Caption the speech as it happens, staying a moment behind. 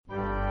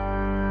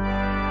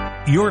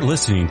You're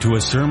listening to a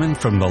sermon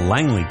from the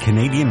Langley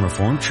Canadian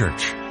Reformed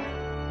Church.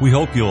 We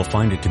hope you'll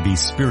find it to be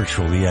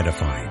spiritually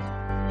edifying.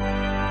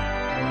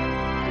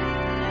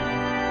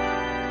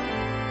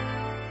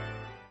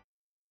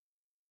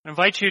 I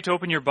invite you to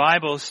open your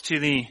Bibles to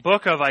the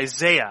book of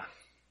Isaiah.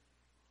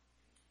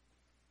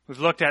 We've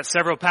looked at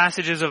several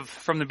passages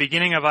from the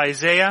beginning of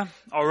Isaiah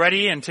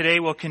already, and today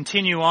we'll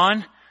continue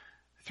on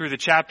through the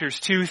chapters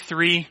 2,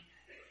 3,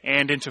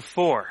 and into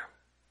 4.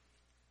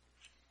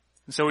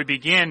 And so we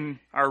begin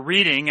our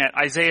reading at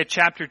Isaiah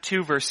chapter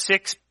 2, verse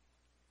 6.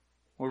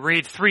 We'll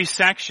read 3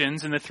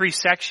 sections, and the 3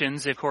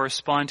 sections, they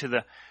correspond to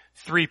the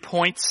 3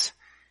 points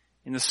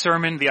in the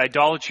sermon: the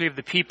idolatry of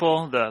the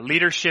people, the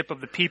leadership of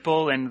the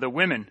people, and the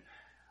women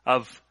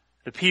of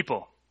the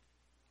people.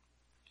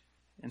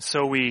 And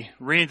so we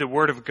read the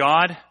Word of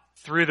God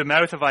through the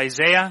mouth of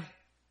Isaiah,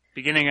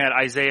 beginning at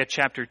Isaiah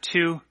chapter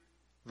 2,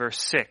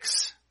 verse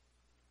 6.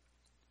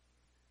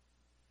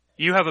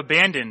 You have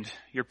abandoned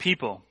your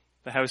people,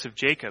 the house of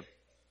Jacob.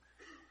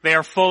 They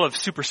are full of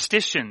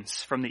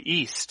superstitions from the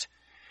east.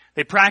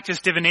 They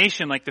practice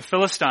divination like the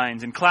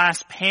Philistines and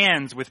clasp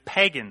hands with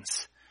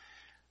pagans.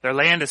 Their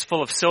land is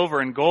full of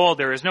silver and gold.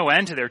 There is no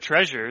end to their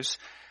treasures.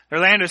 Their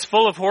land is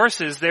full of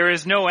horses. There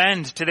is no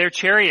end to their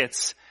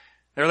chariots.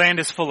 Their land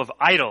is full of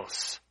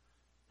idols.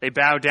 They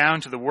bow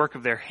down to the work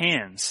of their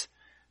hands,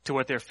 to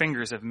what their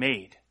fingers have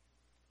made.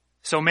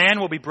 So man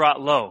will be brought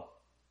low,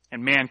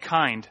 and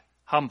mankind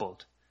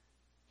humbled.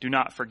 Do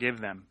not forgive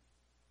them.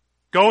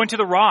 Go into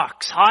the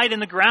rocks, hide in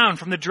the ground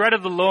from the dread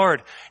of the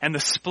Lord and the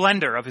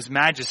splendor of his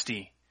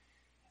majesty.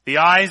 The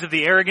eyes of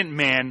the arrogant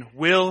man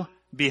will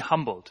be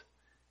humbled,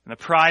 and the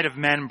pride of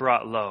men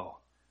brought low.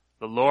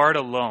 The Lord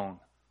alone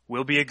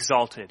will be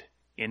exalted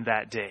in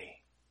that day.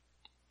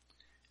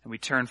 And we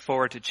turn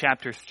forward to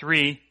chapter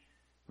 3,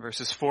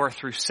 verses 4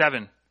 through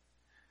 7,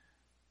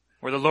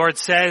 where the Lord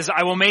says,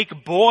 I will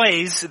make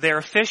boys their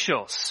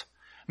officials.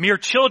 Mere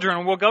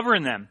children will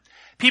govern them.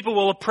 People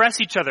will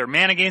oppress each other,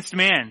 man against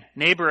man,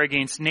 neighbor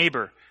against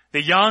neighbor.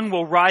 The young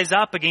will rise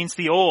up against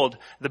the old,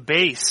 the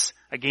base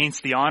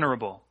against the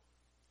honorable.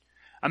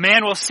 A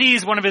man will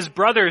seize one of his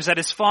brothers at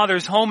his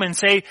father's home and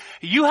say,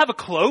 you have a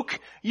cloak,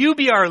 you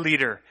be our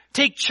leader.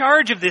 Take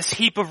charge of this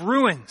heap of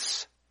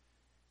ruins.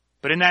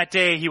 But in that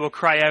day he will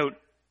cry out,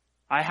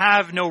 I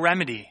have no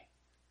remedy.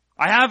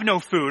 I have no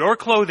food or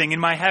clothing in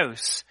my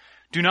house.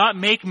 Do not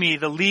make me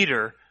the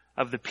leader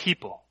of the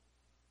people.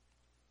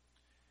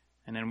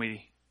 And then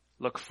we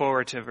look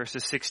forward to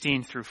verses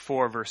 16 through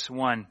 4, verse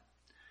 1.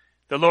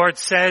 The Lord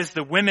says,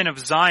 the women of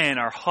Zion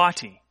are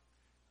haughty,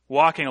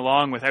 walking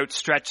along with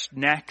outstretched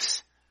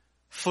necks,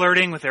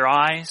 flirting with their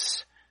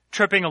eyes,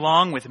 tripping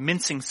along with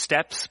mincing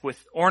steps, with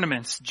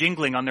ornaments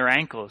jingling on their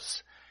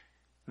ankles.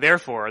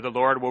 Therefore, the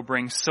Lord will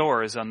bring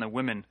sores on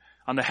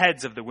the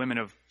heads of the women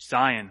of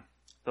Zion.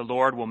 The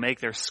Lord will make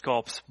their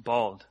scalps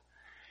bald.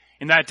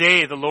 In that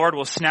day, the Lord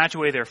will snatch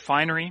away their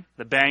finery,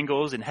 the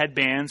bangles and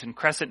headbands and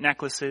crescent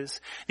necklaces,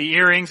 the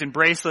earrings and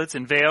bracelets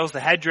and veils, the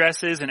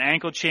headdresses and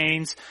ankle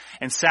chains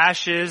and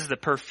sashes, the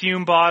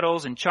perfume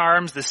bottles and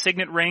charms, the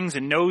signet rings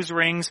and nose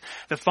rings,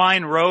 the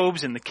fine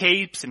robes and the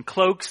capes and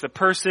cloaks, the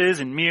purses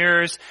and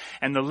mirrors,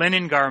 and the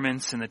linen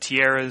garments and the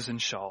tiaras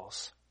and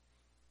shawls.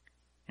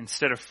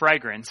 Instead of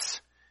fragrance,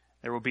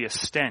 there will be a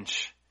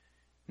stench.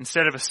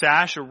 Instead of a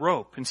sash, a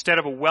rope. Instead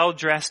of a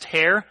well-dressed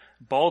hair,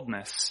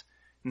 baldness.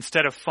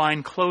 Instead of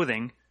fine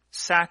clothing,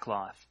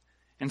 sackcloth.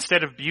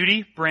 Instead of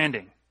beauty,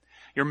 branding.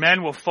 Your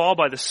men will fall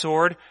by the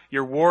sword,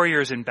 your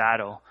warriors in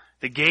battle.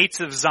 The gates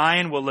of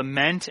Zion will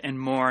lament and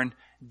mourn.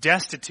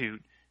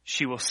 Destitute,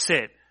 she will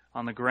sit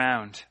on the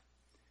ground.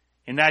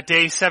 In that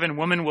day, 7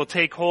 women will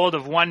take hold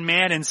of one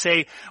man and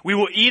say, we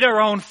will eat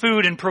our own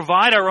food and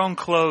provide our own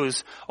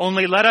clothes.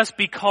 Only let us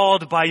be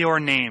called by your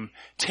name.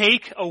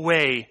 Take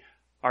away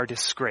our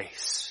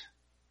disgrace.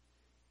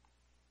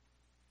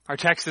 Our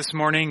text this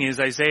morning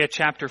is Isaiah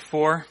chapter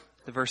 4,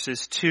 the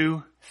verses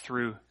 2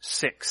 through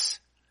 6.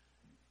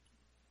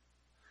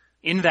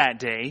 In that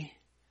day,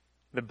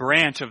 the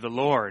branch of the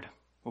Lord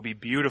will be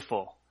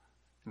beautiful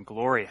and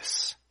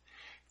glorious,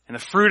 and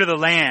the fruit of the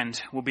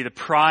land will be the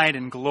pride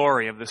and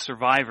glory of the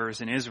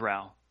survivors in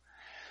Israel.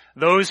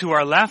 Those who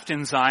are left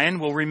in Zion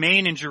will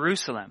remain in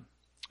Jerusalem.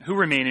 Who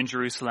remain in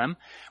Jerusalem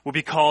will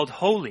be called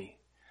holy,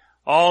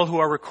 all who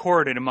are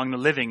recorded among the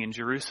living in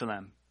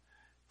Jerusalem.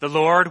 The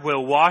Lord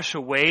will wash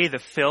away the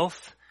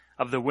filth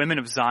of the women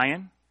of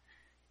Zion.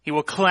 He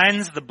will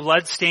cleanse the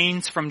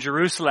bloodstains from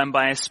Jerusalem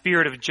by a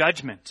spirit of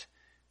judgment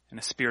and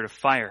a spirit of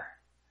fire.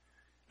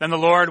 Then the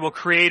Lord will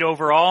create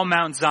over all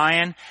Mount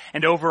Zion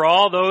and over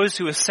all those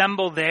who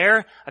assemble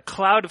there a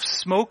cloud of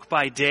smoke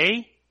by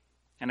day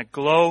and a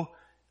glow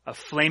of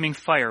flaming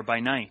fire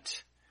by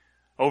night.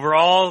 Over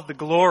all the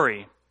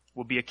glory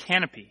will be a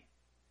canopy.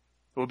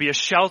 It will be a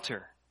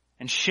shelter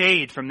and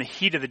shade from the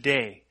heat of the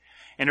day,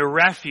 and a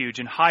refuge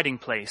and hiding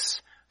place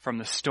from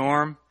the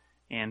storm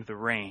and the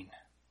rain.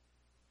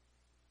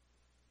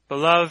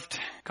 Beloved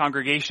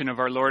congregation of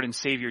our Lord and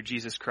Savior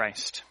Jesus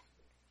Christ,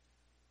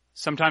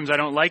 sometimes I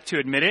don't like to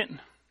admit it,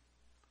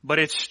 but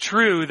it's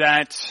true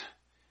that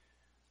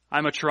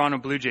I'm a Toronto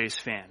Blue Jays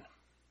fan.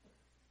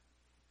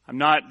 I'm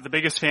not the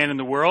biggest fan in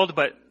the world,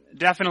 but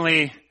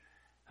definitely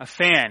a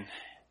fan.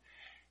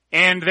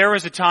 And there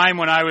was a time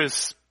when I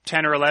was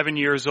 10 or 11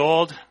 years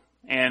old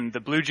and the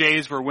Blue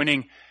Jays were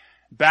winning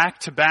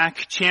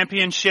back-to-back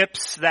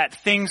championships that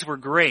things were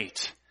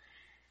great.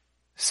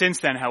 Since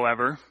then,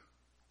 however,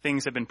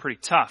 things have been pretty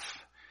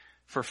tough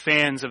for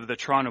fans of the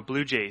Toronto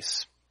Blue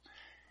Jays.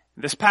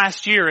 This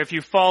past year, if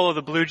you follow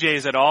the Blue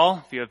Jays at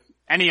all, if you have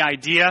any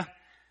idea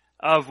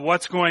of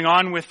what's going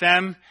on with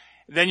them,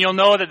 then you'll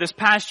know that this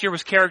past year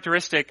was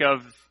characteristic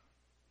of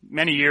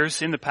many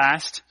years in the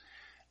past.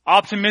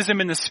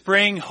 Optimism in the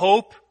spring,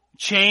 hope,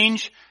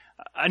 change,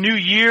 a new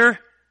year,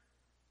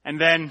 and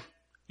then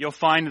you'll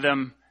find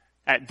them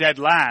at dead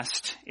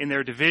last in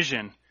their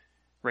division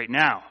right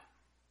now.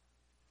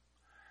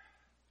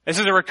 This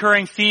is a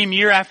recurring theme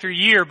year after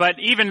year, but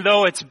even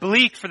though it's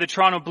bleak for the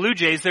Toronto Blue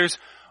Jays, there's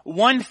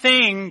one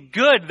thing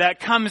good that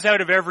comes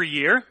out of every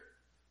year,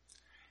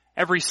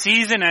 every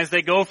season as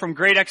they go from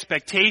great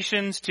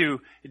expectations to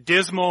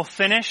dismal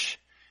finish.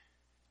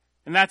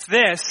 And that's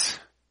this: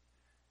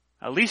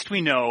 at least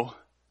we know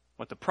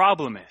what the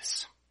problem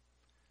is.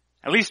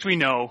 At least we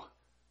know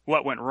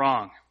what went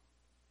wrong.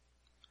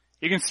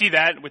 You can see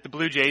that with the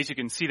Blue Jays. You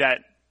can see that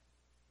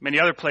many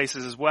other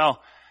places as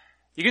well.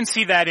 You can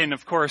see that in,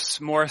 of course,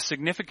 more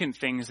significant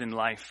things in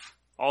life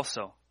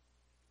also.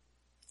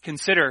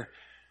 Consider,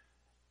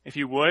 if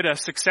you would, a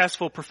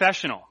successful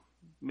professional.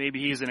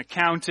 Maybe he's an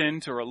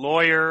accountant or a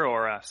lawyer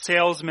or a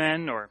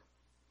salesman or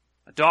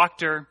a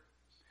doctor.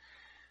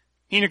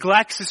 He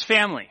neglects his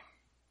family.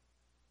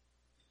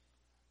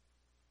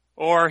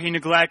 Or he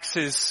neglects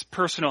his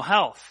personal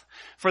health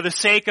for the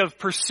sake of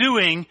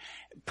pursuing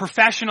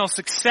professional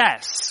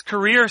success,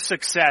 career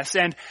success,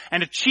 and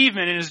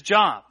achievement in his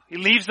job. He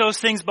leaves those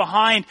things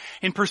behind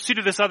in pursuit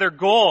of this other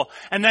goal.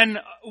 And then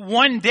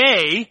one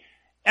day,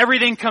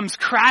 everything comes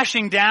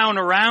crashing down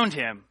around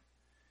him.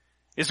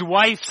 His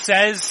wife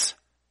says,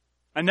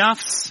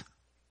 "Enough's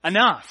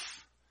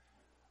enough."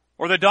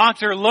 Or the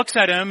doctor looks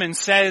at him and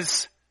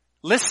says,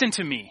 "Listen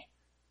to me.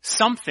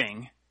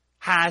 Something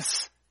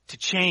has to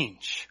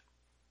change."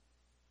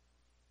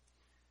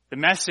 The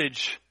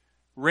message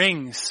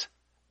rings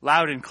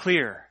loud and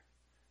clear.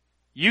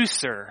 You,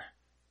 sir,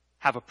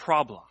 have a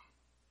problem.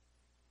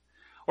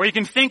 Or you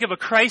can think of a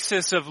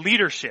crisis of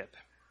leadership.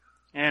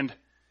 And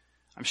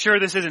I'm sure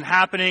this isn't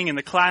happening in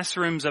the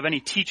classrooms of any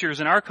teachers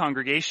in our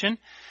congregation,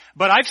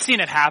 but I've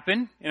seen it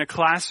happen in a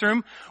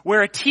classroom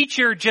where a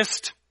teacher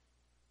just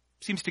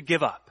seems to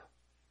give up.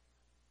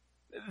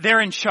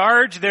 They're in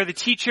charge, they're the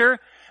teacher,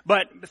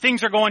 but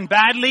things are going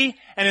badly,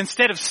 and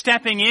instead of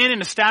stepping in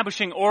and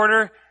establishing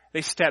order,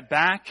 they step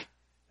back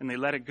and they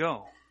let it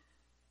go.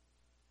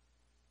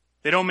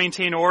 They don't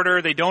maintain order.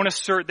 They don't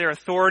assert their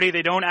authority.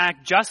 They don't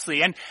act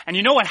justly. And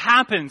you know what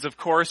happens, of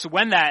course,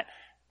 when that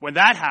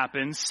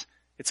happens?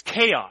 It's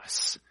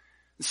chaos.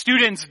 The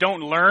students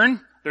don't learn.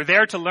 They're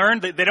there to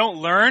learn. They don't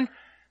learn.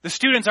 The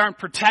students aren't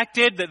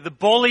protected. The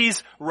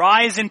bullies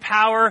rise in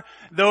power.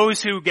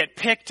 Those who get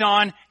picked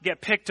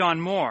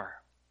on more.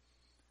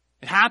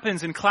 It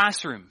happens in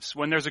classrooms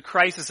when there's a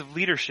crisis of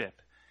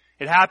leadership.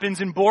 It happens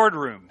in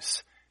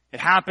boardrooms. It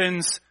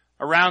happens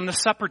around the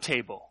supper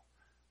table.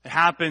 It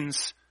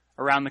happens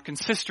around the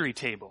consistory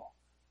table.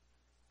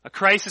 A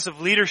crisis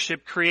of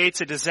leadership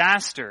creates a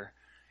disaster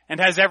and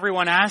has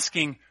everyone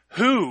asking,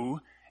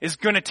 who is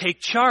going to take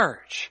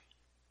charge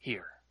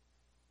here?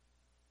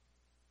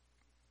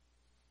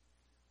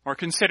 Or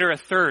consider a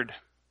third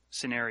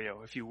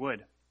scenario, if you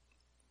would.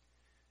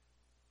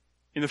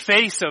 In the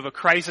face of a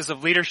crisis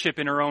of leadership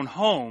in her own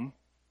home,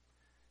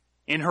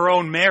 in her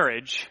own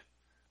marriage,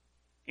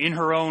 in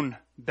her own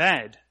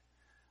bed,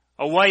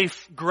 a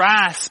wife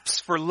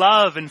grasps for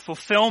love and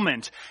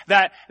fulfillment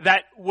that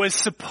was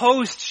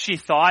supposed, she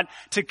thought,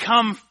 to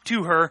come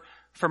to her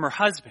from her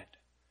husband.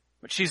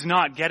 But she's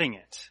not getting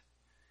it.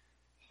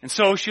 And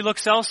so she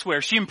looks elsewhere.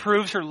 She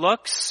improves her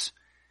looks.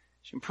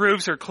 She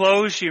improves her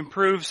clothes. She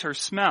improves her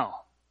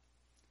smell.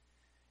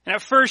 And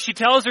at first she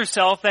tells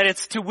herself that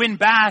it's to win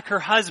back her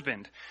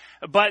husband.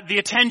 But the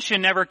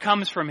attention never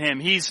comes from him.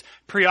 He's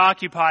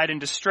preoccupied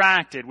and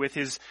distracted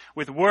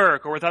with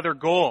work or with other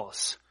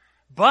goals.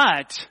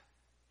 But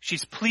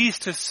she's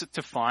pleased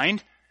to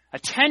find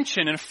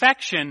attention and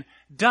affection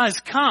does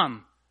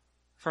come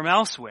from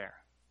elsewhere.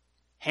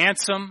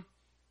 Handsome,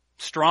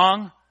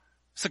 strong,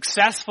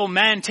 successful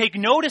men take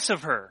notice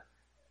of her.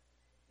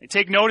 They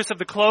take notice of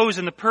the clothes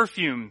and the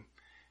perfume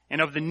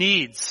and of the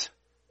needs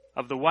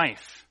of the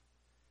wife.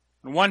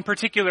 And one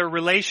particular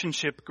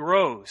relationship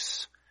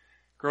grows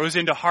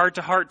into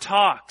heart-to-heart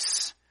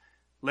talks,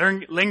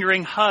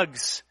 lingering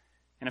hugs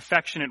and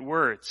affectionate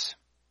words.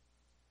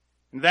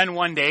 And then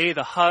one day,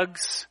 the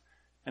hugs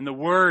and the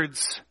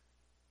words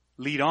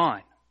lead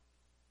on.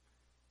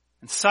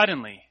 And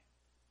suddenly,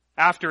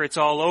 after it's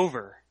all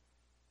over,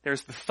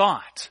 there's the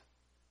thought,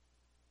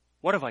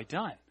 what have I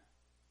done?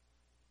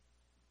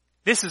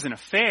 This is an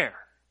affair.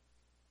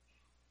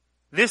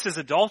 This is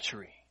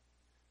adultery.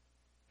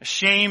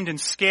 Ashamed and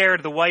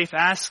scared, the wife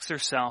asks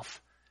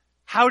herself,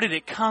 How did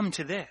it come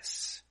to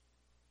this?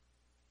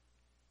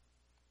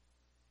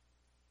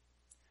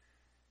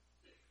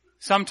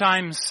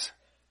 Sometimes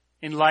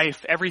in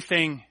life,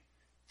 everything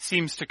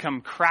seems to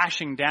come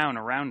crashing down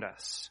around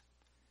us.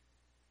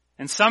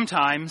 And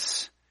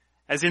sometimes,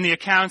 as in the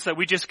accounts that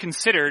we just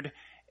considered,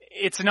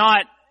 it's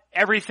not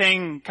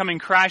everything coming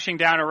crashing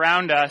down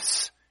around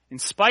us in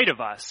spite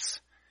of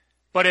us,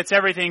 but it's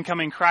everything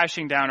coming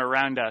crashing down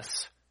around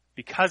us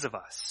because of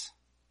us.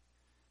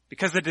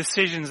 Because of the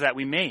decisions that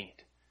we made.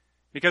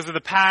 Because of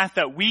the path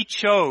that we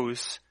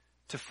chose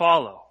to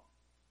follow.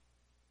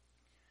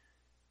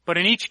 But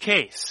in each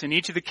case, in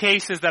each of the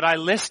cases that I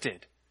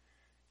listed,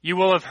 you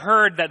will have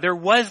heard that there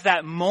was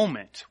that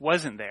moment,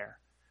 wasn't there?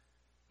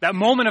 That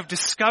moment of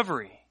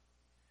discovery.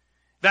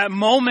 That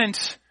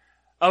moment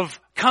of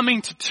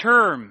coming to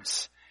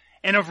terms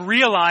and of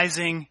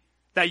realizing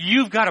that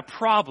you've got a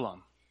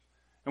problem.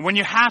 And when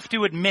you have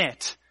to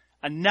admit,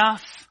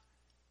 enough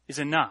is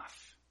enough.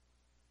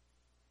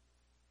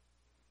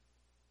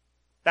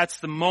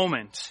 That's the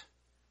moment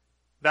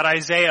that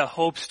Isaiah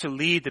hopes to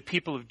lead the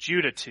people of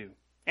Judah to,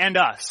 and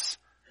us,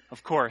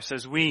 of course,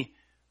 as we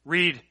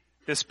read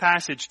this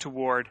passage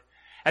toward,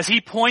 as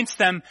he points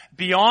them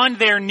beyond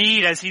their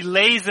need, as he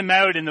lays them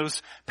out in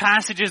those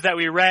passages that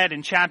we read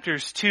in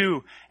chapters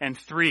 2 and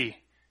 3,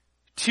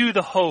 to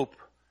the hope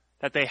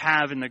that they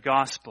have in the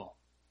gospel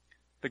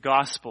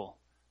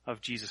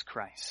of Jesus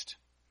Christ.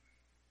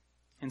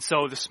 And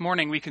so this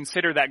morning we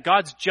consider that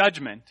God's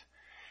judgment,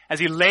 as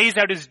he lays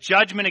out his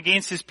judgment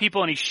against his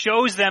people and he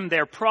shows them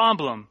their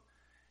problem,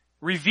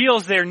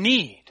 reveals their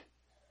need.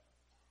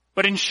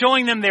 But in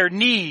showing them their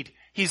need,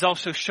 he's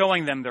also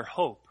showing them their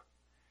hope.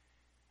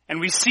 And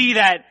we see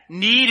that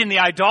need in the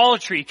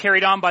idolatry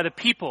carried on by the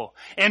people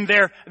and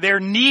their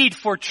need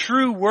for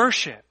true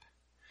worship.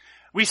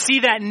 We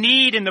see that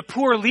need in the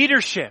poor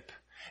leadership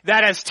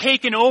that has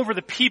taken over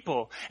the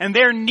people and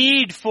their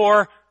need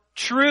for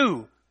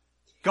true,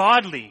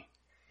 godly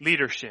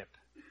leadership.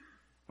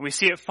 And we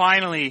see it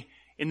finally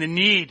in the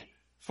need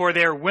for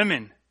their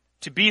women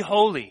to be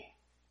holy,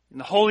 in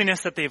the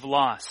holiness that they've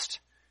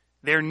lost,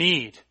 their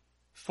need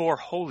for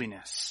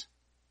holiness.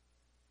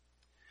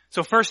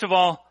 So first of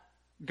all,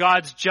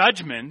 God's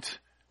judgment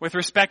with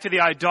respect to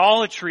the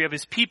idolatry of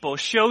his people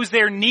shows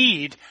their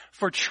need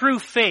for true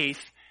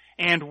faith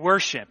and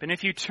worship. And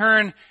if you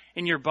turn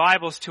in your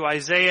Bibles to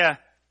Isaiah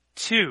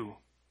 2,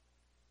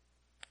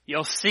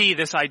 you'll see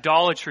this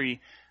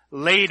idolatry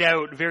laid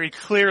out very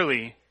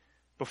clearly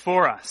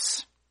before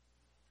us.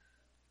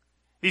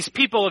 These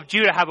people of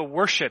Judah have a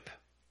worship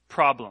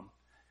problem.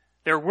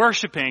 They're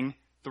worshiping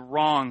the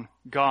wrong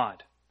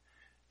God.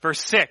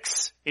 Verse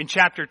 6 in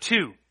chapter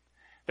 2.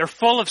 They're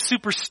full of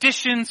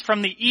superstitions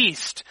from the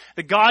east,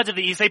 the gods of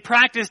the east. They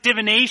practice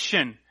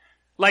divination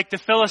like the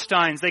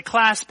Philistines. They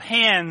clasp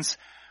hands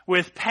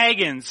with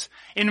pagans.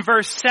 In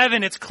verse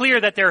 7, it's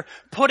clear that they're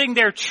putting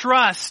their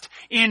trust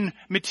in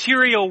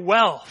material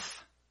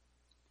wealth.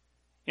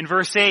 In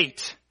verse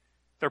 8,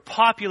 they're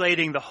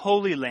populating the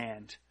Holy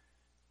Land,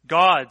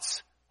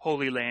 God's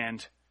Holy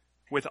Land,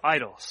 with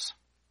idols.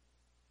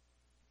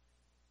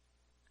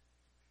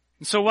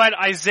 And so what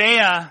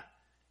Isaiah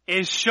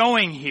is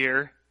showing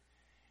here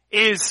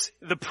is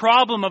the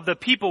problem of the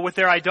people with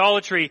their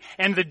idolatry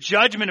and the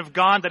judgment of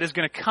God that is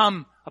going to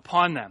come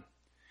upon them.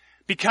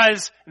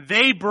 Because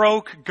they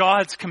broke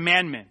God's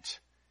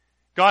commandment.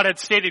 God had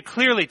stated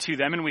clearly to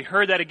them, and we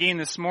heard that again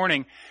this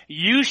morning,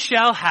 you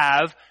shall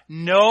have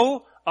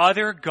no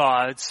other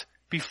gods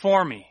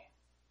before me.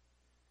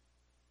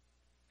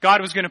 God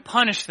was going to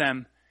punish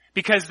them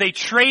because they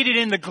traded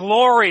in the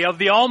glory of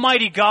the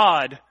Almighty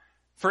God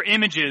for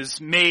images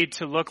made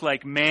to look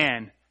like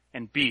man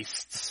and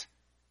beasts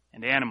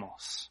and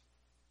animals.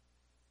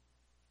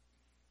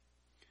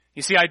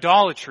 You see,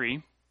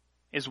 idolatry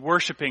is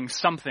worshiping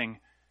something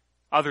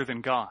other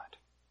than God.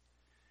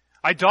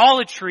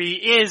 Idolatry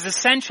is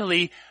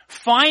essentially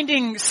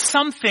finding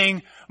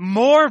something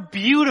more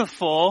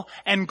beautiful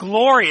and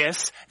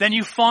glorious than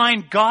you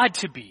find God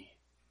to be.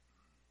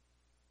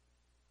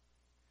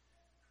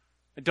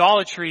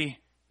 Idolatry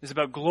is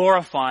about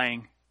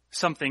glorifying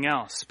something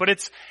else. But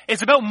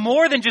it's about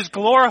more than just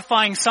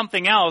glorifying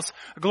something else,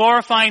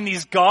 glorifying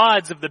these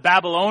gods of the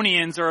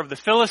Babylonians or of the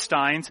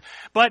Philistines,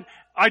 but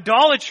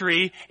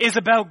idolatry is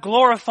about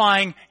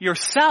glorifying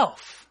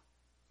yourself,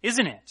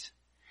 isn't it?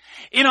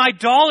 In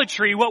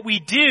idolatry, what we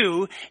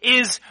do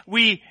is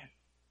we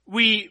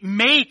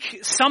make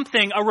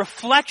something a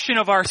reflection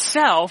of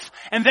ourselves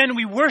and then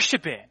we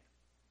worship it.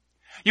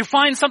 You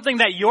find something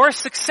that you're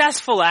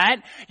successful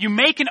at, you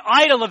make an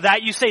idol of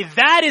that, you say,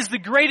 that is the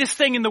greatest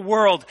thing in the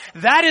world.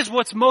 That is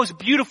what's most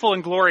beautiful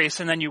and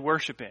glorious, and then you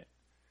worship it.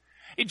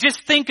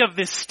 Just think of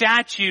the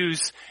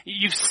statues.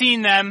 You've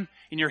seen them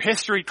in your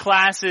history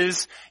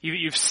classes.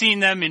 You've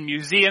seen them in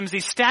museums.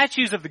 These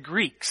statues of the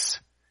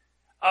Greeks,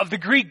 of the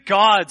Greek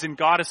gods and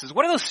goddesses.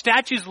 What do those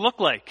statues look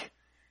like?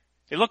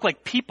 They look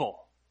like people.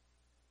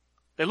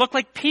 They look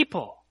like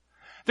people.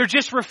 They're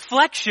just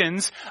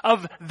reflections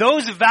of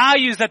those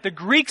values that the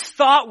Greeks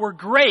thought were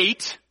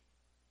great,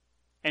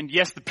 And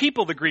yes, the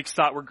people the Greeks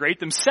thought were great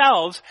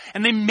themselves,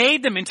 and they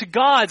made them into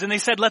gods, and they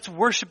said, let's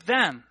worship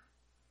them.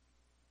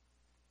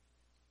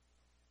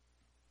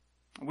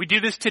 We do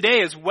this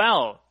today as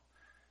well.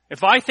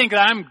 If I think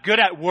that I'm good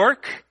at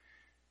work,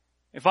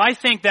 if I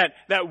think that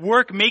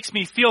work makes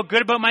me feel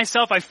good about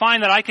myself, I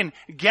find that I can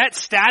get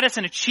status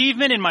and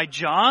achievement in my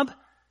job,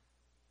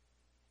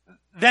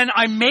 then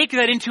I make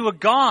that into a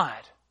god.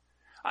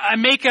 I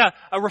make a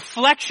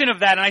reflection of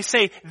that and I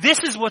say, this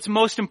is what's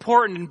most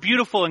important and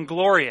beautiful and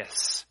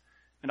glorious,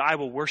 and I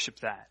will worship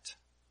that.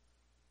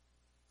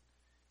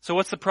 So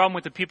what's the problem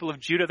with the people of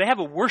Judah? They have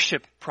a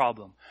worship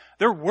problem.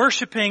 They're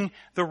worshiping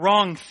the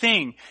wrong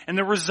thing. And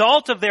the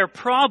result of their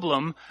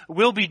problem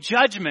will be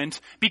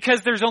judgment,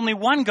 because there's only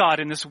one God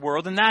in this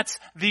world, and that's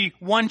the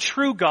one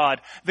true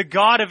God, the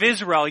God of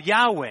Israel,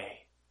 Yahweh.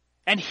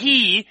 And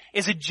He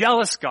is a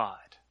jealous God.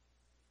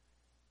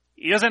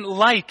 He doesn't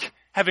like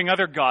having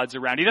other gods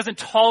around. He doesn't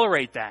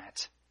tolerate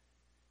that.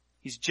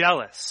 He's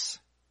jealous.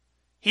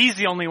 He's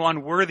the only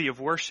one worthy of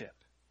worship.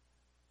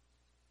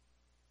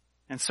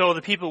 And so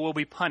the people will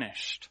be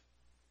punished.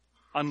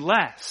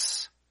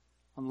 Unless,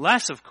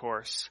 of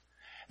course,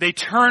 they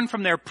turn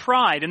from their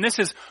pride. And this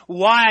is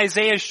why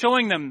Isaiah is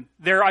showing them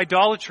their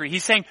idolatry.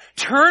 He's saying,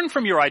 turn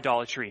from your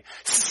idolatry.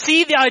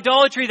 See the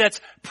idolatry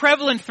that's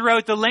prevalent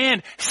throughout the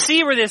land.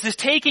 See where this is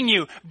taking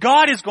you.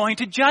 God is going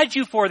to judge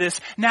you for this.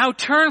 Now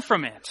turn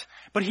from it.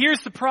 But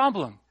here's the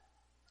problem.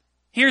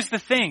 Here's the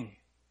thing.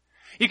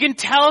 You can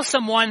tell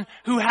someone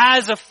who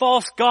has a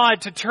false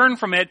god to turn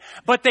from it,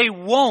 but they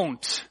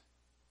won't,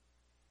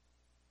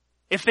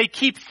 if they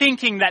keep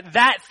thinking that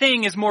that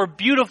thing is more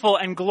beautiful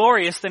and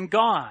glorious than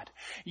God.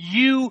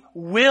 You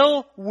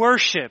will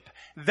worship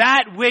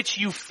that which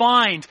you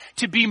find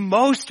to be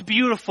most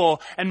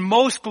beautiful and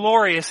most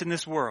glorious in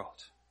this world.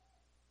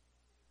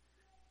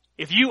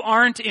 If you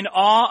aren't in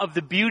awe of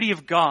the beauty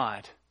of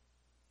God,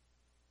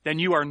 then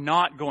you are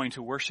not going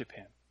to worship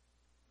Him.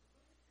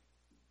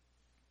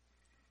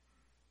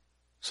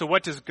 So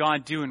what does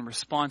God do in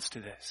response to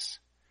this?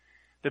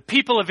 The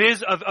people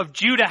of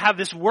Judah have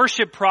this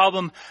worship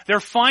problem. They're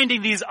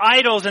finding these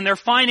idols and they're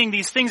finding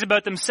these things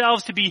about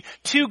themselves to be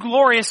too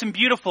glorious and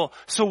beautiful.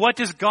 So what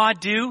does God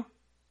do?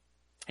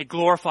 He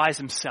glorifies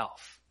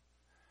Himself.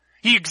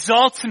 He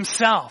exalts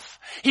Himself.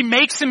 He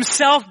makes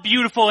Himself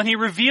beautiful and He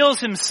reveals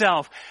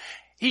Himself.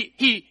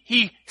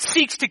 He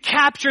seeks to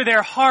capture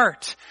their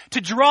heart, to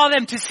draw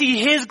them to see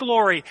His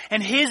glory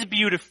and His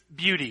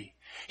beauty.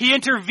 He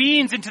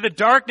intervenes into the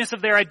darkness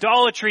of their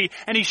idolatry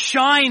and He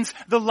shines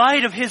the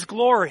light of His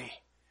glory.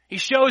 He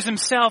shows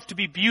Himself to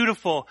be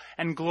beautiful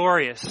and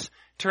glorious.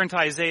 Turn to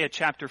Isaiah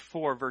chapter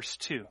 4, verse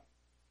 2.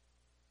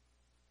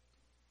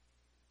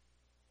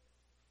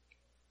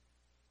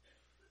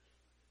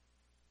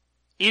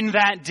 In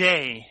that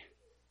day,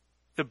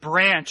 the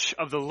branch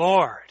of the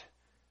Lord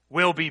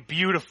will be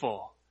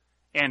beautiful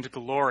and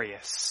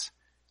glorious,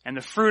 and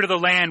the fruit of the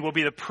land will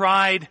be the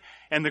pride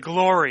and the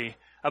glory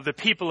of the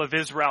people of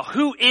Israel.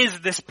 Who is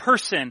this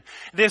person,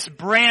 this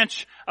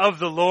branch of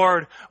the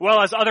Lord?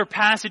 Well, as other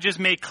passages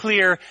make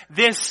clear,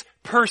 this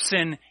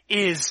person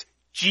is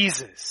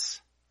Jesus.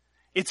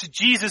 It's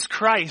Jesus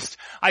Christ.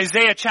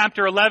 Isaiah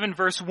chapter 11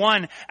 verse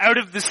 1, out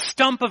of the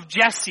stump of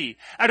Jesse,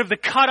 out of the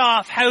cut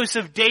off house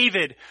of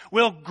David,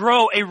 will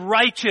grow a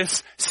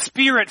righteous,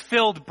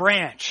 Spirit-filled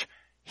branch.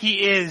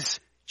 He is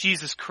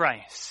Jesus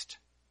Christ.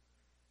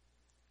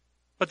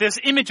 But this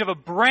image of a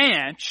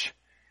branch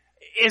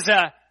is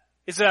a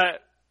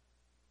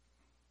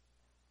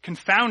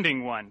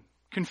confounding one,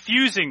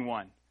 confusing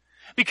one.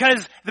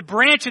 Because the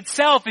branch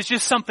itself is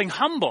just something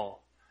humble.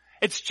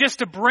 It's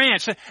just a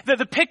branch.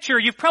 The picture,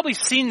 you've probably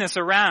seen this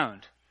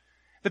around.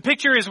 The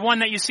picture is one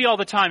that you see all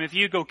the time. If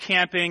you go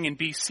camping in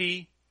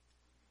BC,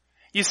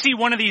 you see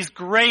one of these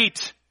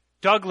great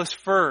Douglas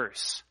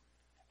firs,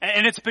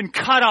 and it's been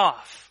cut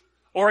off,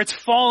 or it's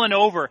fallen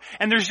over,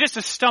 and there's just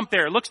a stump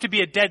there. It looks to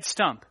be a dead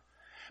stump.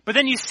 But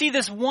then you see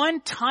this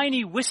one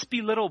tiny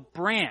wispy little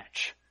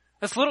branch,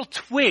 this little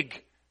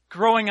twig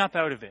growing up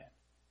out of it.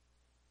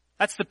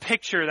 That's the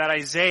picture that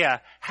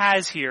Isaiah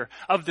has here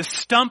of the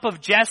stump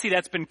of Jesse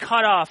that's been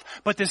cut off,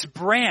 but this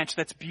branch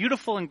that's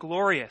beautiful and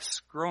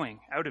glorious growing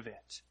out of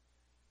it.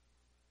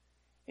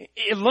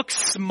 It looks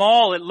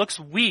small, it looks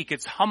weak,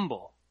 it's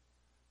humble,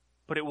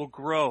 but it will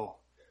grow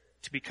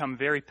to become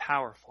very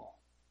powerful.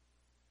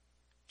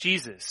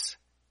 Jesus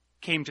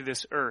came to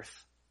this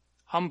earth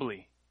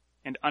humbly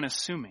and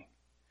unassuming.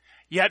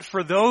 Yet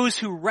for those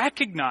who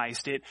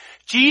recognized it,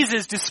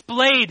 Jesus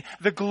displayed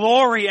the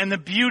glory and the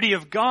beauty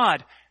of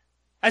God.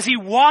 As He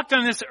walked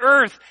on this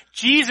earth,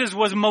 Jesus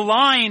was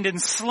maligned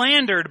and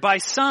slandered by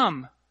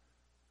some,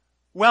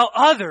 while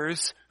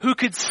others who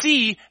could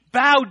see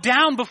bowed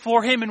down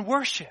before Him in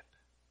worship.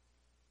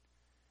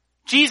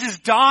 Jesus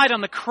died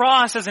on the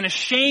cross as an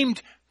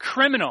ashamed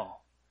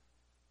criminal,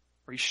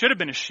 or He should have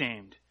been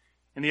ashamed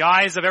in the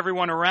eyes of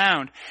everyone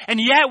around. And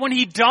yet when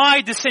He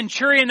died, the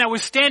centurion that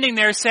was standing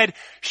there said,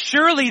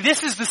 "Surely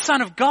this is the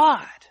Son of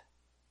God."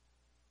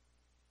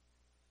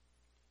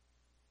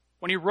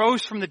 When He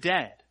rose from the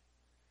dead,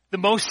 the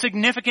most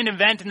significant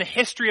event in the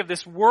history of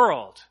this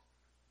world.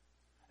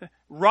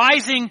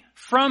 Rising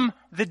from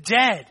the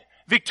dead,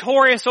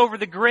 victorious over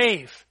the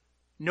grave.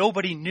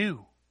 Nobody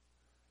knew.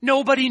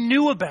 Nobody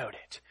knew about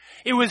it.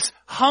 It was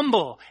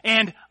humble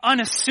and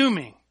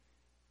unassuming.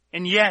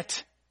 And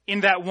yet,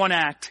 in that one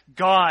act,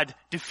 God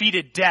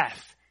defeated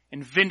death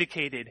and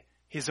vindicated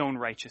his own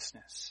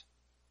righteousness.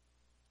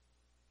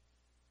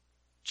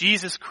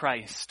 Jesus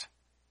Christ,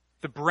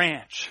 the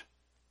branch,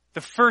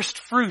 the first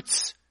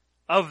fruits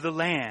of the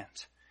land,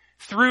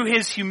 through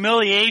his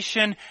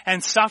humiliation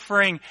and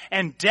suffering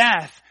and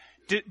death,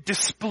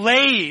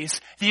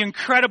 displays the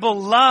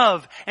incredible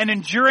love and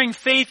enduring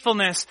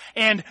faithfulness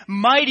and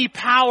mighty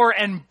power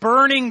and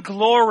burning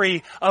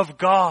glory of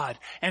God.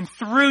 And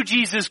through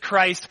Jesus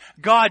Christ,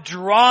 God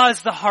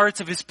draws the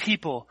hearts of his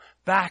people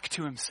back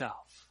to himself.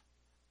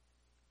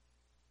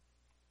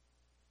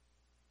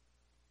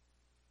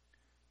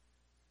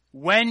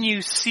 When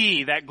you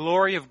see that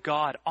glory of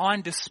God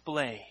on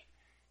display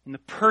in the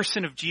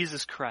person of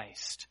Jesus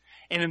Christ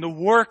and in the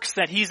works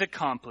that he's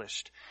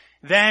accomplished,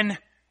 then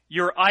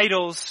your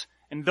idols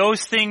and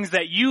those things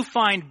that you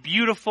find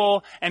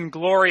beautiful and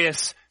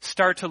glorious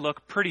start to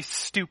look pretty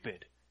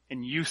stupid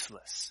and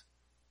useless.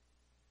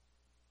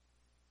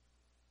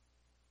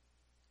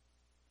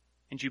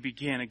 And you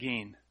begin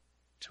again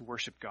to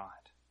worship God.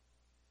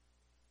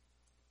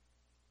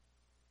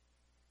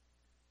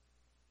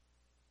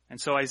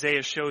 And so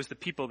Isaiah shows the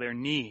people their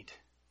need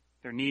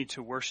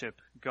to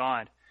worship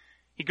God.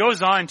 He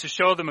goes on to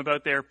show them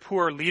about their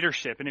poor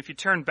leadership. And if you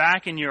turn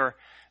back in your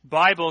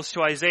Bibles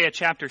to Isaiah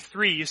chapter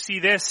 3, you see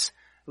this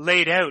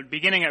laid out,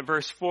 beginning at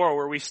verse 4,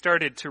 where we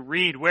started to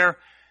read, where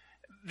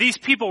these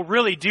people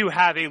really do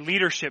have a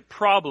leadership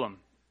problem.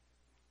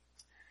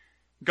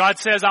 God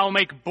says, I will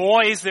make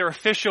boys their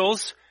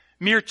officials,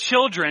 mere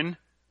children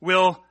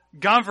will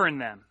govern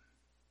them.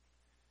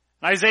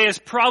 Isaiah is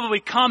probably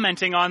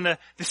commenting on the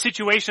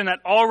situation that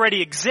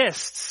already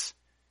exists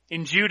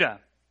in Judah.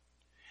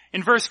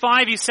 In verse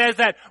 5, he says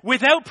that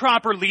without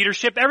proper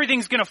leadership,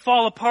 everything's going to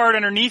fall apart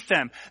underneath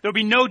them. There'll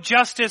be no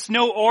justice,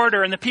 no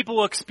order, and the people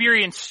will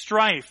experience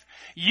strife.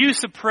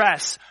 Youth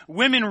oppress,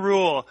 women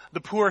rule,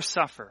 the poor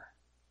suffer.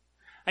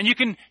 And you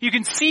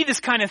can see this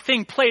kind of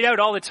thing played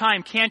out all the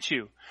time, can't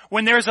you?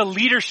 When there's a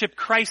leadership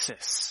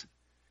crisis.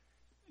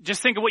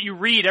 Just think of what you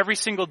read every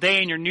single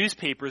day in your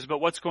newspapers about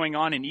what's going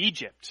on in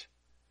Egypt.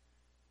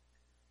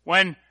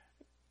 When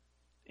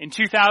in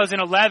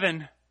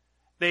 2011,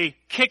 they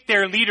kicked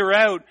their leader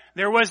out,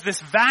 there was this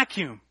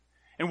vacuum.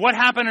 And what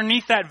happened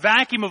underneath that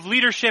vacuum of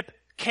leadership?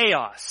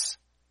 Chaos,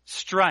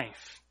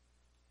 strife,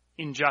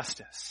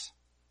 injustice.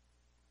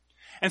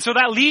 And so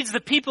that leads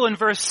the people in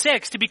verse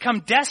 6 to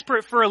become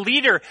desperate for a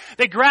leader.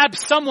 They grab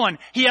someone,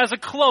 he has a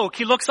cloak,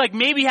 he looks like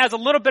maybe he has a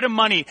little bit of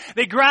money.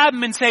 They grab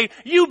him and say,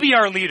 you be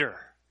our leader.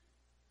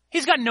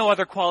 He's got no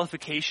other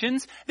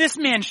qualifications. This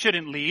man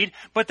shouldn't lead,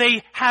 but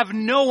they have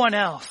no one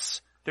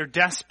else. They're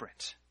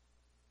desperate.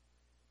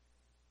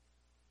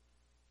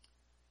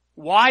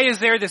 Why is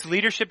there this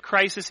leadership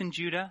crisis in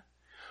Judah?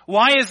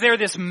 Why is there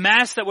this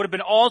mess that would have been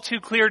all too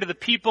clear to the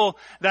people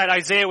that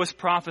Isaiah was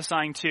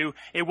prophesying to?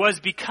 It was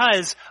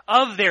because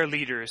of their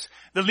leaders,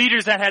 the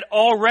leaders that had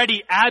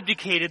already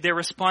abdicated their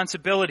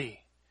responsibility.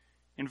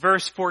 In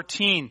verse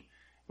 14,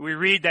 we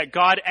read that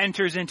God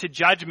enters into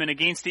judgment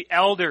against the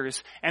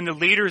elders and the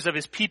leaders of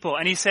his people.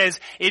 And he says,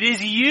 it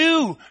is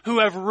you who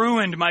have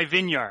ruined my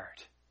vineyard.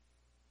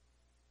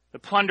 The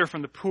plunder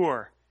from the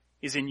poor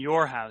is in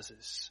your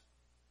houses.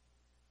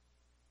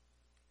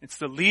 It's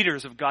the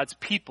leaders of God's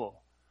people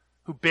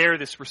who bear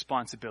this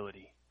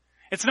responsibility.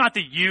 It's not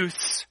the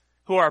youths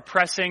who are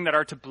oppressing that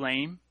are to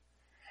blame.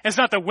 It's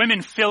not the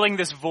women filling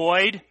this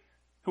void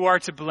who are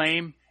to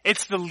blame.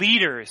 It's the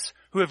leaders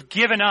who have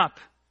given up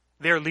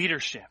their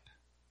leadership.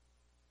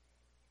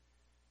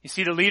 You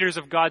see, the leaders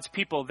of God's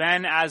people,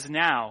 then as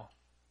now,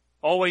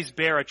 always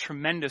bear a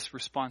tremendous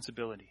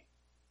responsibility.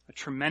 A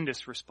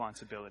tremendous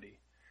responsibility.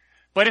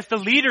 But if the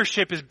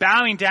leadership is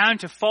bowing down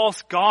to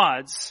false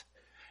gods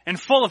and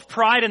full of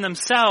pride in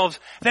themselves,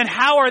 then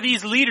how are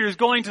these leaders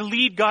going to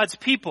lead God's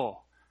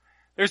people?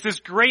 There's this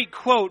great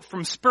quote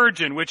from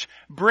Spurgeon which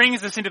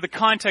brings us into the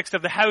context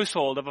of the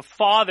household, of a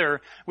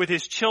father with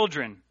his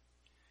children.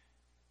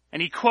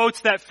 And he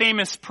quotes that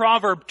famous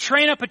proverb,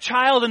 train up a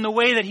child in the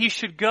way that he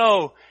should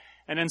go.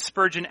 And then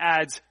Spurgeon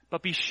adds,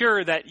 but be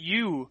sure that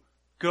you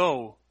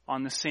go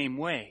on the same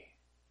way.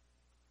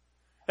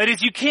 That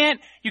is, you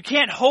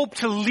can't hope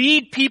to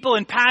lead people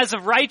in paths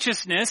of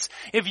righteousness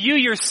if you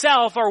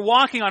yourself are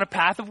walking on a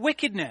path of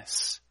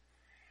wickedness.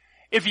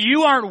 If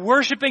you aren't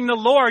worshiping the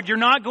Lord, you're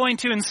not going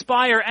to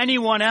inspire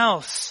anyone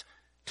else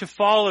to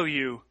follow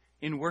you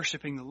in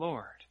worshiping the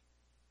Lord.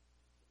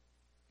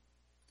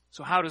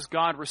 So how does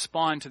God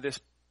respond to this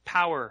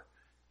power,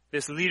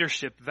 this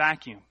leadership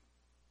vacuum?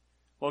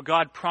 Well,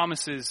 God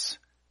promises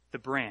the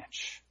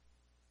branch.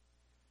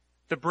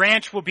 The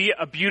branch will be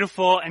a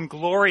beautiful and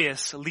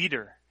glorious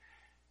leader.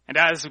 And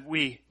as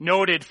we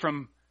noted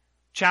from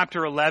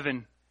chapter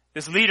 11,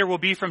 This leader will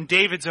be from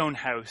David's own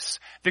house,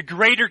 the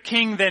greater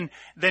king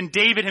than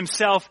David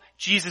himself,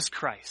 Jesus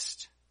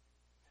Christ.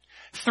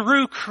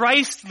 Through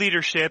Christ's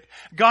leadership,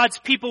 God's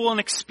people will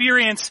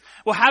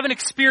have an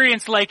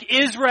experience like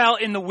Israel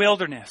in the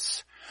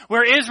wilderness,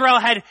 where Israel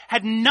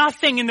had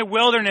nothing in the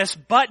wilderness,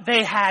 but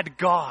they had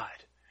God.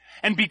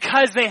 And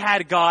because they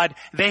had God,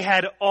 they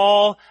had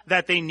all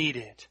that they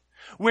needed.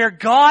 Where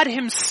God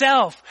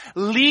himself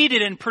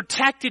leaded and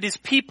protected his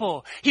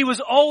people. He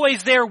was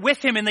always there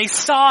with him, and they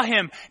saw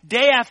him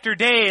day after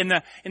day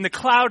in the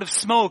cloud of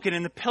smoke and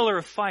in the pillar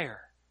of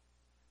fire.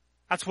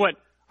 That's what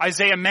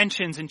Isaiah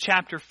mentions in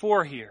chapter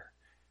 4 here.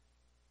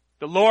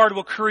 The Lord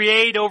will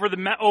create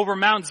over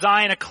Mount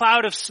Zion a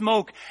cloud of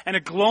smoke and a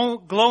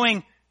glow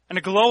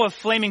of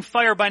flaming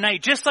fire by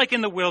night, just like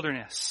in the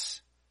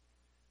wilderness.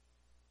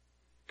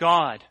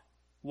 God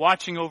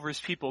watching over his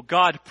people,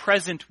 God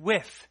present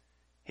with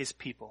his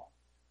people.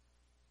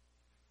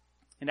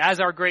 And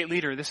as our great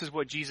leader, this is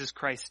what Jesus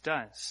Christ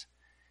does.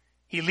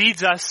 He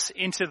leads us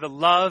into the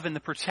love and the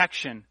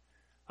protection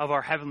of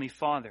our Heavenly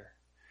Father.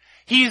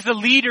 He's the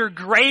leader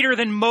greater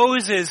than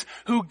Moses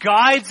who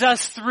guides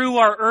us through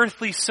our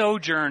earthly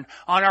sojourn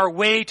on our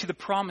way to the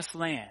promised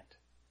land.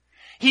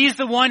 He's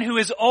the one who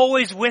is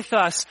always with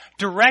us,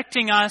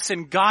 directing us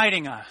and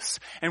guiding us.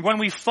 And when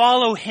we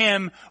follow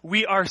him,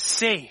 we are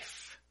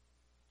safe.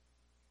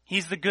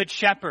 He's the good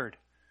shepherd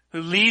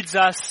who leads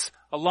us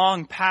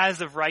along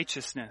paths of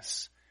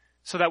righteousness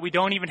so that we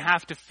don't even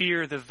have to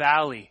fear the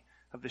valley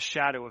of the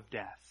shadow of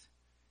death.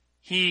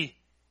 He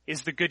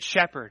is the good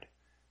shepherd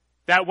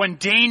that when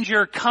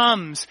danger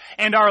comes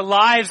and our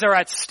lives are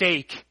at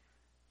stake,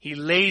 he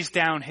lays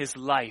down his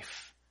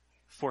life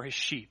for his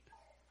sheep.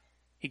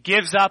 He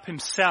gives up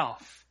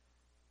himself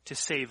to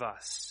save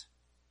us.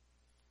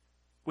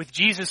 With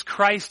Jesus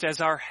Christ as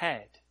our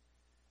head,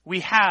 we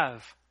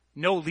have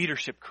no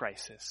leadership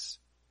crisis.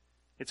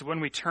 It's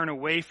when we turn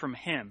away from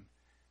him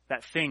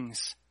that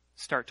things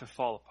start to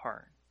fall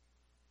apart.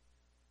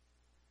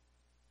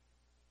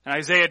 And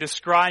Isaiah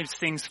describes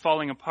things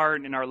falling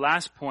apart in our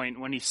last point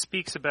when he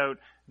speaks about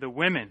the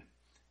women.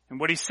 And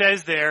what he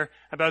says there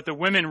about the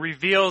women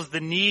reveals their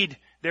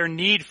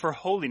need for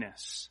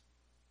holiness.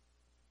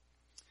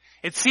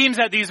 It seems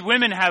that these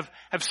women have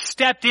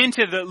stepped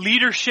into the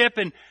leadership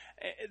and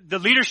the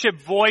leadership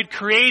void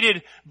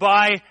created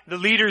by the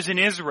leaders in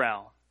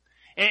Israel.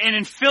 And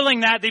in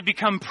filling that, they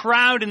become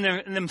proud in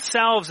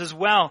themselves as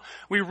well.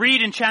 We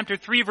read in chapter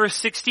 3, verse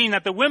 16,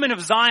 that the women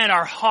of Zion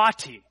are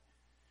haughty.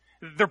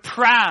 They're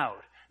proud.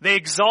 They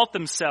exalt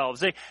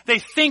themselves. They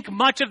think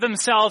much of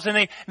themselves, and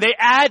they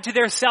add to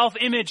their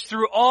self-image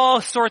through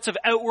all sorts of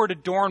outward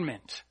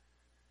adornment.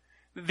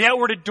 The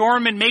outward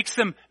adornment makes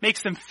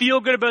them feel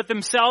good about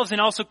themselves and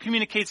also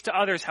communicates to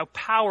others how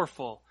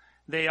powerful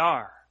they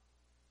are.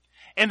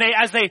 And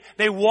as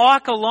they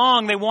walk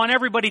along, they want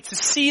everybody to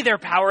see their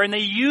power, and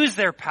they use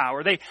their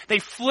power. They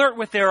flirt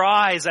with their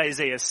eyes,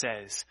 Isaiah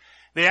says.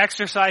 They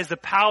exercise the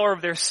power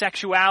of their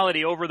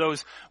sexuality over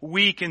those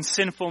weak and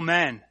sinful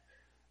men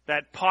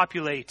that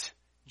populate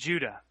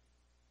Judah.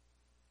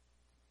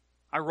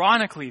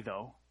 Ironically,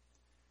 though,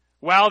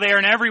 while they are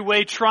in every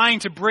way trying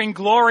to bring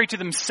glory to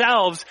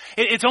themselves,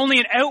 it's only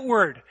an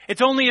outward.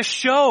 It's only a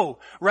show,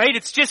 right?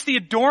 It's just the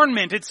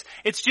adornment.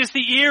 It's just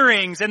the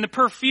earrings and the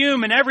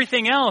perfume and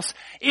everything else.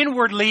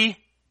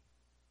 Inwardly,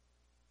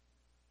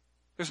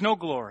 there's no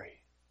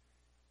glory.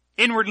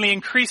 Inwardly,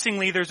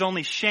 increasingly, there's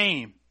only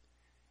shame.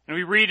 And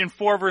we read in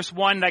 4 verse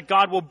 1 that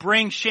God will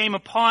bring shame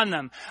upon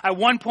them. At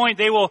one point,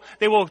 they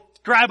will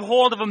grab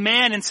hold of a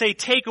man and say,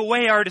 "Take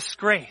away our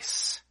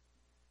disgrace."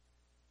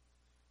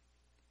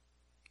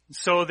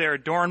 So their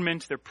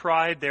adornment, their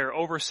pride, their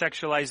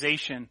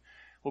over-sexualization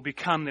will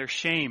become their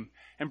shame.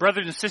 And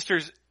brothers and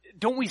sisters,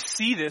 don't we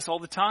see this all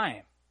the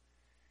time?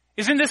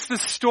 Isn't this the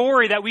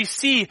story that we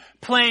see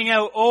playing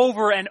out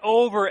over and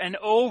over and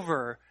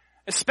over,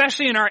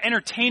 especially in our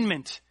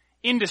entertainment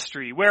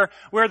industry, where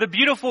the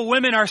beautiful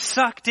women are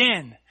sucked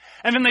in,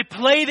 and then they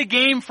play the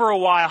game for a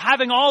while,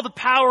 having all the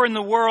power in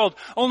the world,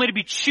 only to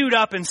be chewed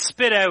up and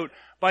spit out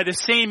by the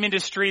same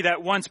industry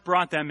that once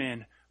brought them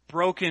in,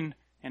 broken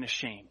and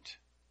ashamed.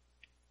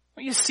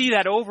 Well, you see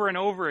that over and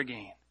over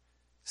again,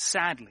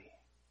 sadly.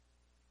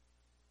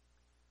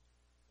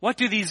 What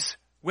do these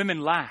women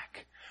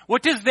lack?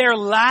 What does their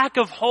lack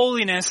of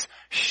holiness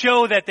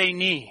show that they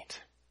need?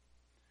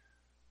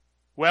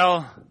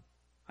 Well,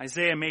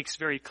 Isaiah makes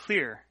very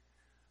clear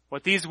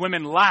what these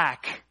women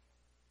lack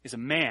is a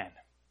man.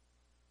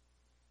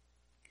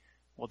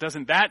 Well,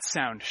 doesn't that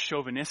sound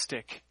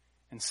chauvinistic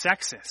and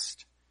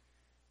sexist?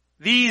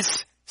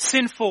 These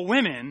sinful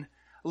women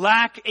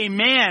lack a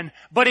man,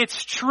 but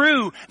it's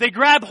true. They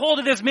grab hold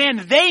of this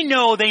man. They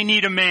know they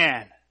need a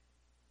man.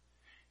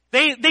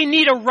 They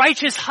need a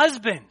righteous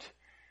husband.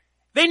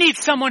 They need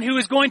someone who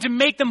is going to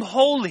make them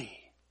holy.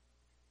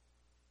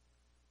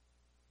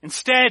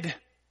 Instead,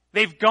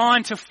 they've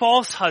gone to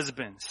false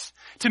husbands,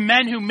 to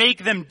men who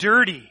make them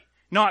dirty,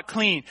 not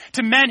clean,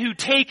 to men who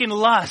take in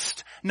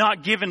lust,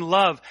 not give in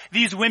love.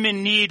 These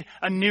women need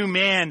a new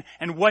man.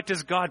 And what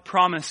does God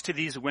promise to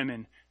these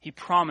women? he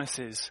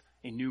promises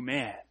a new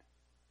man.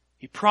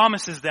 He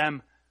promises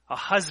them a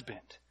husband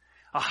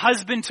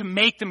to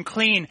make them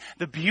clean,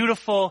 the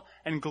beautiful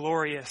and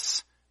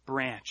glorious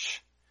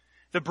branch.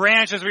 The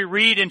branch, as we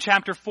read in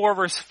chapter 4,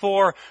 verse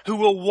 4, who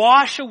will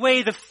wash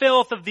away the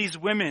filth of these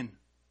women.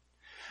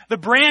 The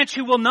branch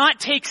who will not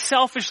take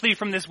selfishly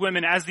from this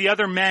women as the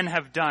other men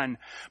have done,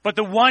 but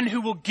the one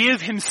who will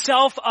give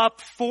himself up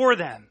for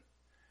them,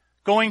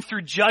 going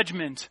through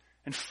judgment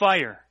and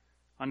fire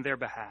on their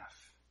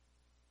behalf.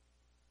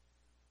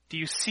 Do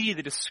you see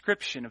the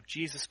description of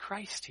Jesus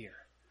Christ here?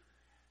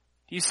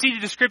 Do you see the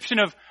description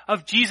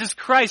of Jesus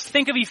Christ?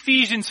 Think of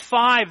Ephesians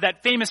 5,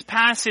 that famous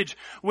passage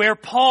where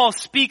Paul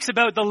speaks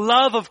about the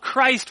love of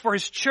Christ for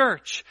his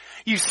church.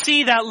 You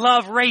see that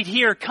love right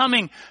here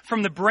coming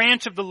from the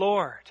branch of the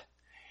Lord.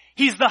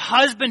 He's the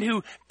husband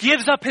who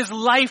gives up his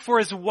life for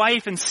his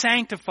wife and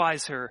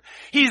sanctifies her.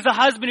 He's the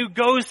husband who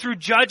goes through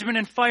judgment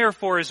and fire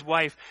for his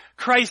wife.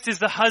 Christ is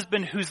the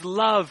husband whose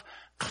love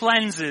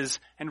cleanses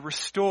and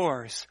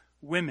restores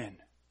women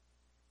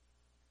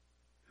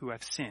who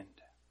have sinned.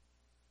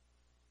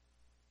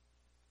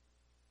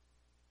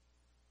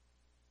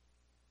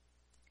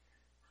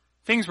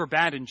 Things were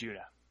bad in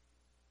Judah,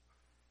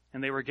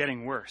 and they were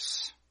getting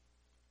worse.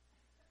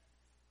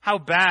 How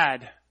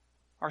bad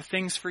are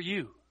things for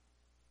you?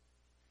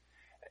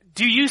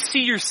 Do you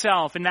see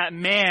yourself in that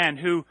man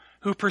who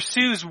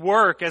pursues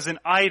work as an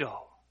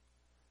idol,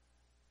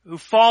 who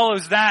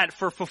follows that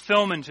for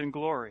fulfillment and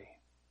glory?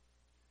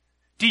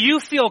 Do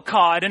you feel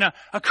caught in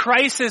a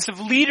crisis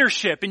of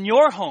leadership in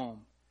your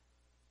home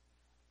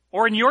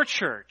or in your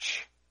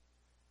church,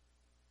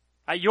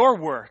 at your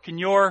work, in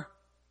your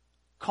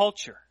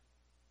culture?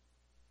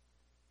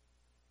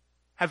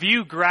 Have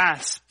you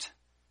grasped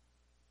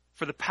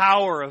for the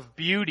power of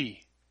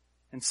beauty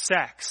and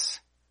sex,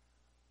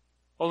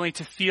 only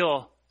to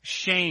feel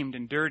shamed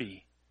and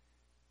dirty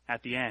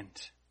at the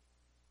end?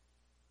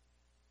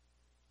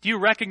 Do you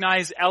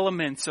recognize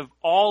elements of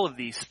all of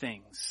these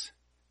things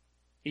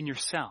in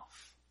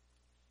yourself?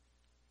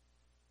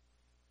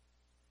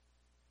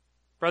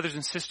 Brothers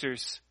and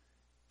sisters,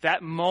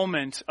 that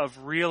moment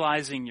of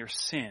realizing your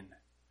sin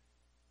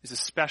is a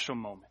special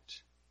moment.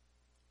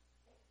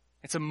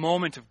 It's a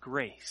moment of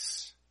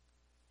grace.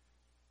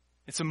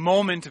 It's a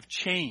moment of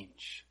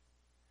change.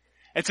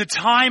 It's a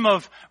time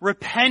of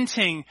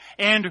repenting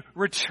and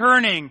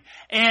returning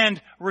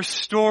and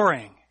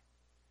restoring.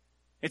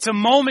 It's a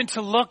moment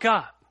to look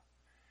up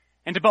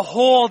and to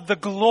behold the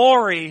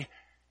glory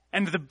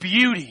and the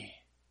beauty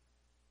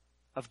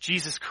of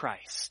Jesus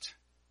Christ,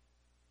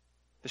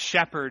 the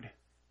shepherd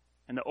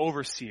and the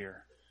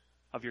overseer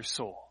of your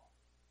soul.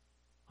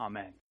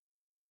 Amen.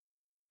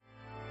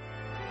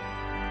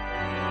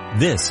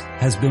 This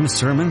has been a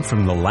sermon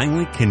from the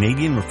Langley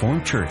Canadian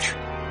Reformed Church.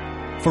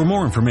 For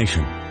more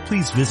information,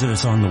 please visit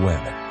us on the web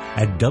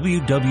at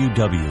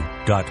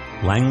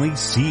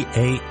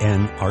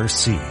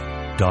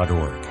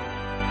www.langleycanrc.org.